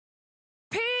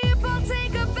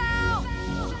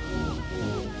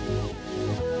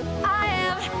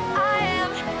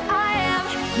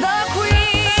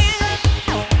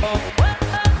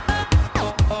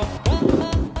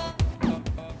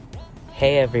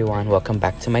Hey everyone, welcome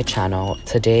back to my channel.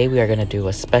 Today we are going to do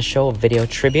a special video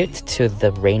tribute to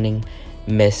the reigning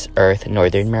Miss Earth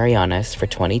Northern Marianas for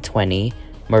 2020,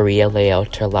 Maria Leo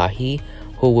Terlaje,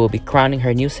 who will be crowning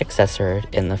her new successor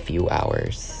in a few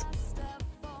hours.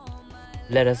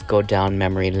 Let us go down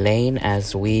memory lane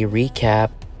as we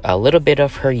recap a little bit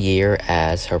of her year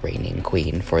as her reigning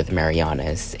queen for the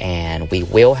Marianas, and we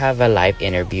will have a live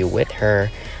interview with her.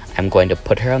 I'm going to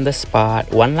put her on the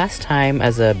spot one last time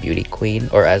as a beauty queen,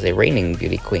 or as a reigning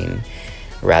beauty queen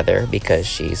rather, because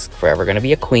she's forever going to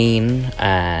be a queen.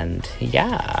 And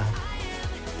yeah,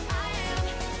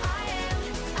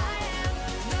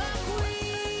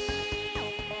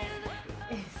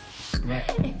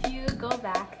 if you go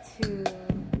back to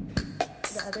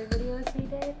the other videos we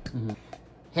did.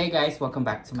 Hey guys, welcome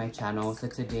back to my channel. So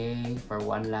today, for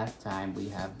one last time, we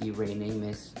have the reigning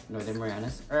Miss Northern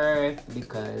Marianas Earth,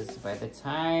 because by the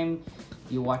time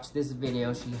you watch this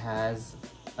video, she has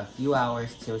a few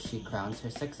hours till she crowns her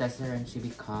successor and she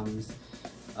becomes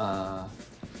a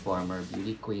former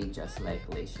beauty queen, just like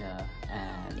Leisha.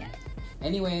 And yes.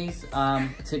 Anyways,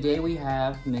 today we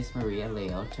have Miss Maria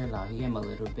Leo Terlaje. I'm a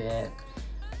little bit,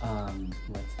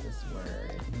 what's this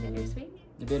word? Bittersweet?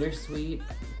 Bittersweet.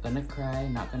 Gonna cry,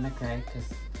 not gonna cry, because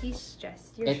He's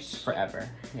stressed. it's forever.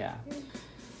 Yeah.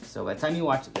 So by the time you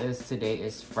watch this, today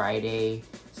is Friday,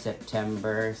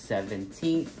 September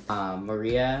 17th.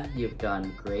 Maria, you've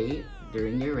done great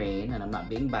during your reign, and I'm not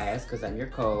being biased because I'm your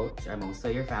coach. I'm also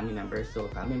your family members. So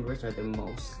family members are the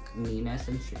most meanest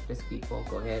and strictest people.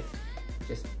 Go ahead,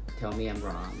 just tell me I'm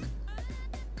wrong.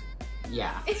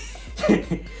 Yeah.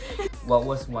 What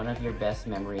was one of your best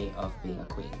memory of being a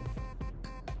queen?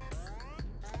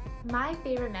 My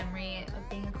favorite memory of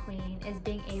being a queen is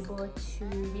being able to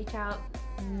reach out,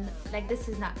 like, this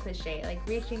is not cliche, like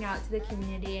reaching out to the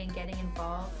community and getting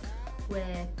involved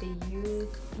with the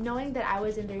youth, knowing that I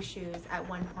was in their shoes at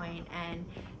one point, and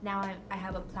now I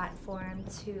have a platform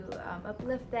to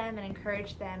uplift them and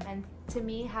encourage them. And to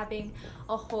me, having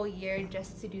a whole year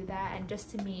just to do that and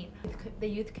just to meet the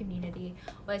youth community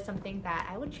was something that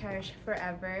I would cherish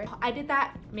forever. I did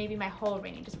that maybe my whole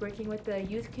reign, just working with the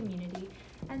youth community,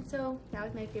 and so that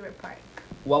was my favorite part.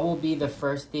 What will be the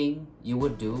first thing you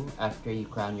would do after you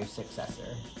crown your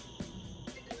successor?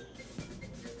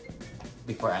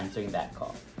 Before answering that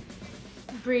call.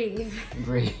 Breathe.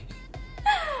 Breathe.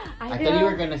 I thought you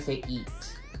were gonna say eat.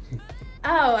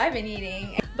 Oh, I've been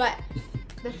eating. But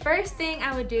the first thing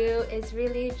I would do is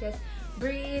really just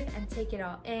breathe and take it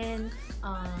all in,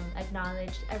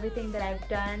 acknowledge everything that I've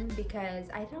done, because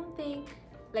I don't think,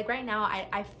 like right now,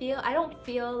 I don't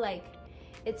feel like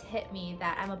it's hit me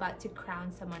that I'm about to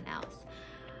crown someone else,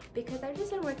 because I've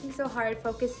just been working so hard,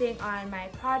 focusing on my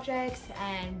projects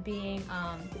and being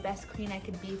the best queen I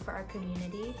could be for our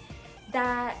community,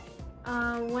 that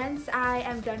once I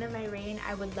am done in my reign,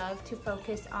 I would love to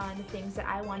focus on the things that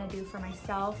I want to do for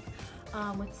myself,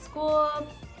 with school,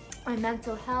 my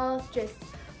mental health, just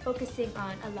focusing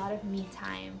on a lot of me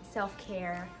time,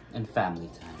 self-care. And family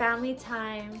time. Family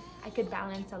time, I could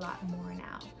balance a lot more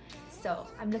now. So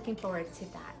I'm looking forward to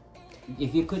that.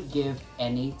 If you could give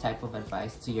any type of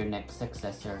advice to your next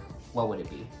successor, what would it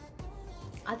be?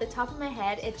 At the top of my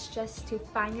head, it's just to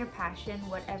find your passion,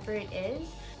 whatever it is,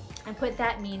 and put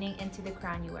that meaning into the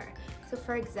crown you wear. So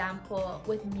for example,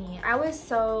 with me, I was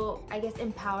so, I guess,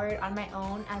 empowered on my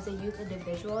own as a youth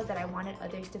individual that I wanted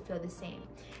others to feel the same.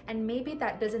 And maybe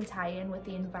that doesn't tie in with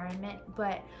the environment,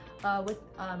 but with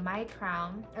my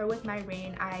crown, or with my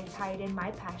reign, I tied in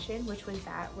my passion, which was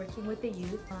that, working with the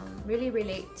youth, really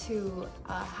relate to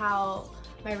how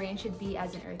my reign should be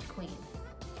as an Earth Queen.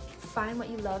 Find what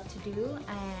you love to do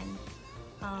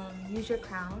and use your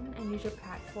crown and use your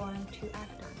platform to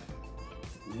act on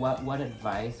it. What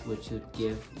advice would you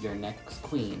give your next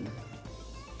queen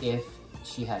if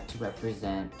she had to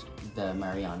represent the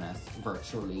Marianas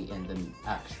virtually in the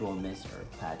actual Miss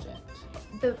Earth pageant?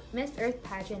 The Miss Earth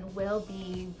pageant will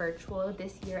be virtual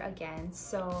this year again,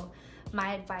 so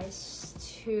my advice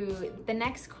to the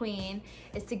next queen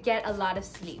is to get a lot of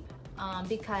sleep,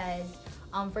 because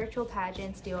virtual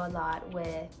pageants deal a lot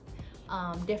with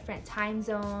different time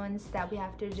zones that we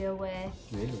have to deal with.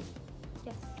 Really?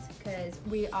 Yes, because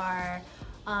we are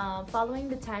following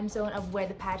the time zone of where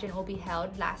the pageant will be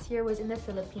held. Last year was in the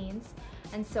Philippines,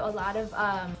 and so a lot of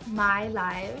my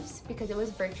lives, because it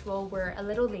was virtual, were a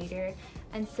little later,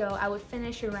 and so I would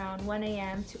finish around 1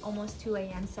 a.m. to almost 2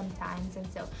 a.m. sometimes, and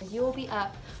so you will be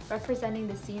up representing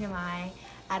the Soo I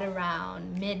at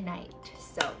around midnight.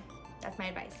 So that's my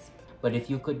advice. But if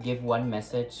you could give one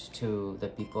message to the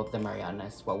people of the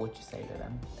Marianas, what would you say to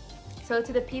them? So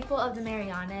to the people of the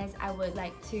Marianas, I would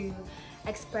like to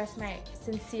express my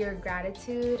sincere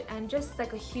gratitude and just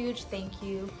like a huge thank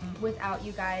you. Without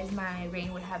you guys, my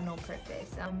reign would have no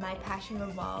purpose. My passion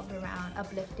revolved around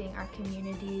uplifting our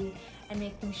community and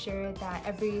making sure that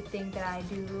everything that I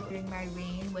do during my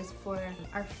reign was for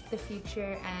the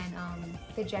future and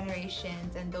the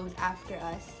generations and those after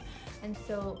us. And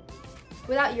so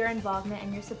without your involvement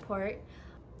and your support,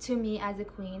 to me as a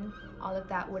queen, all of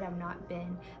that would have not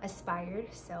been aspired.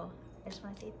 So I just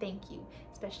want to say thank you,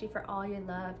 especially for all your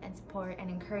love and support and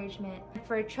encouragement,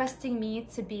 for trusting me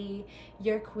to be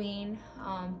your queen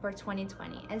for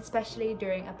 2020, and especially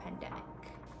during a pandemic.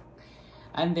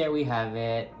 And there we have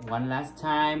it. One last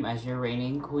time as your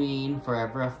reigning queen,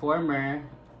 forever a former,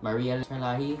 Maria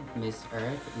Terlaje, Miss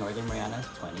Earth, Northern Marianas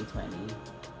 2020.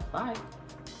 Bye.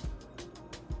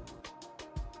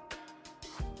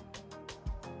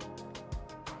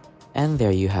 And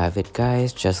there you have it,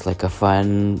 guys. Just like a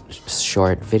fun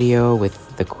short video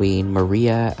with the Queen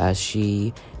Maria as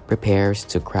she prepares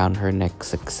to crown her next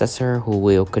successor who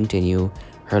will continue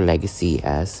her legacy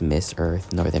as Miss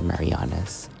Earth Northern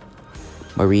Marianas.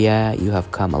 Maria, you have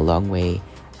come a long way,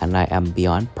 and I am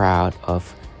beyond proud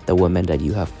of the woman that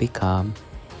you have become.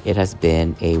 It has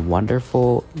been a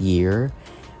wonderful year.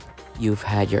 You've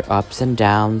had your ups and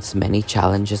downs, many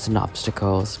challenges and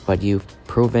obstacles, but you've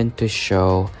proven to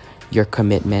show your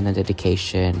commitment and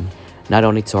dedication, not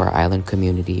only to our island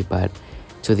community, but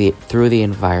to through the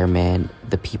environment,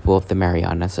 the people of the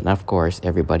Marianas, and of course,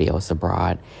 everybody else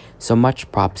abroad. So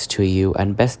much props to you,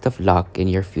 and best of luck in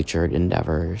your future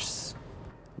endeavors.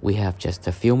 We have just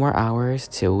a few more hours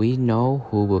till we know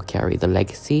who will carry the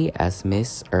legacy as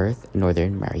Miss Earth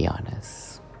Northern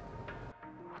Marianas.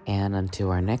 And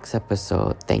until our next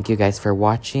episode, thank you guys for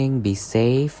watching. Be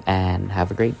safe and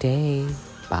have a great day.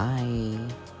 Bye.